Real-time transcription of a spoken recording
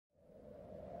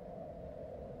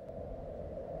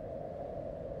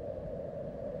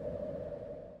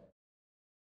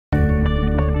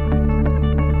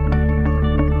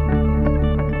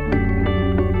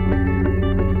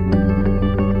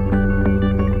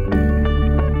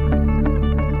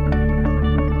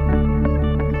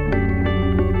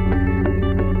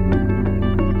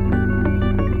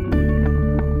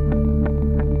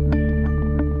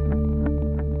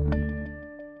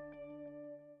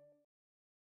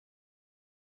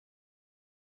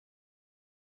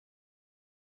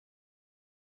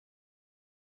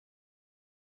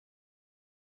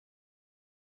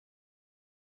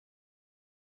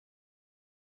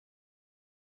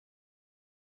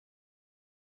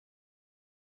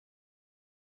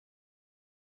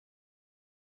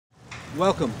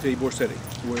Welcome to Ybor City.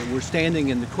 We're standing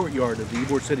in the courtyard of the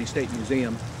Ybor City State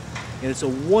Museum, and it's a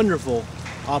wonderful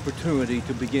opportunity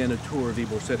to begin a tour of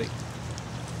Ybor City.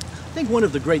 I think one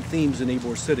of the great themes in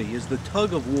Ybor City is the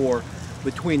tug of war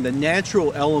between the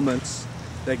natural elements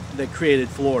that created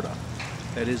Florida,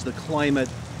 that is the climate,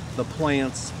 the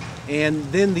plants, and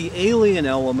then the alien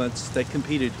elements that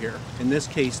competed here. In this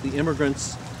case, the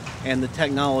immigrants and the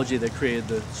technology that created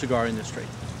the cigar industry.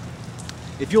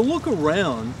 If you'll look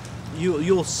around,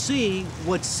 you'll see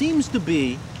what seems to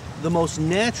be the most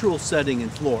natural setting in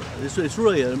Florida. It's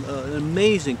really an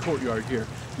amazing courtyard here.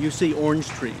 You see orange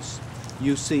trees,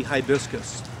 you see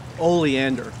hibiscus,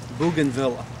 oleander,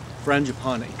 bougainvillea,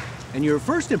 frangipani. And your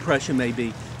first impression may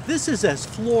be, this is as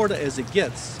Florida as it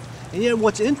gets. And yet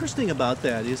what's interesting about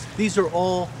that is these are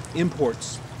all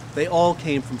imports. They all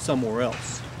came from somewhere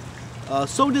else.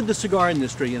 So did the cigar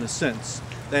industry in a sense.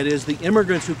 That is, the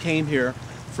immigrants who came here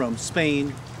from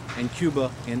Spain and Cuba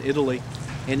and Italy.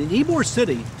 And in Ybor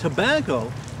City,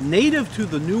 tobacco, native to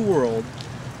the New World,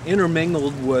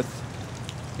 intermingled with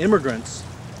immigrants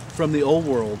from the Old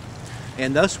World,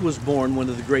 and thus was born one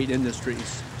of the great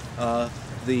industries,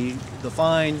 the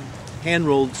fine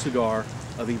hand-rolled cigar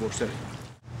of Ybor City.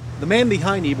 The man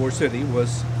behind Ybor City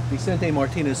was Vicente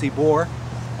Martinez Ybor,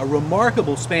 a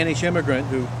remarkable Spanish immigrant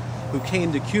who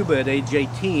came to Cuba at age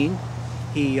 18.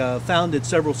 He founded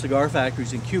several cigar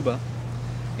factories in Cuba.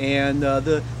 And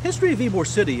the history of Ybor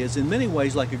City is in many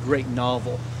ways like a great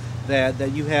novel,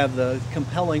 that you have the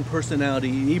compelling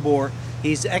personality Ybor.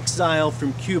 He's exiled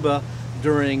from Cuba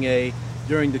during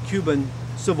the Cuban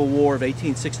Civil War of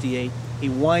 1868. He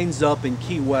winds up in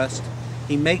Key West.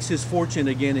 He makes his fortune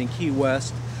again in Key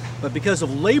West, but because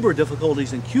of labor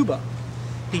difficulties in Cuba,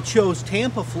 he chose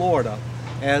Tampa, Florida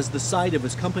as the site of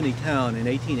his company town in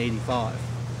 1885.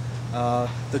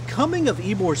 The coming of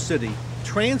Ybor City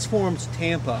transforms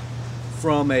Tampa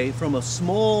from a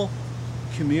small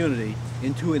community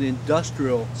into an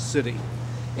industrial city.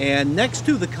 And next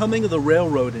to the coming of the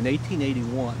railroad in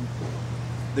 1881,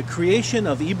 the creation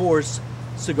of Ybor's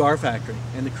cigar factory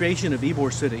and the creation of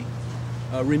Ybor City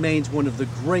remains one of the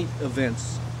great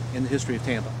events in the history of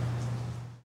Tampa.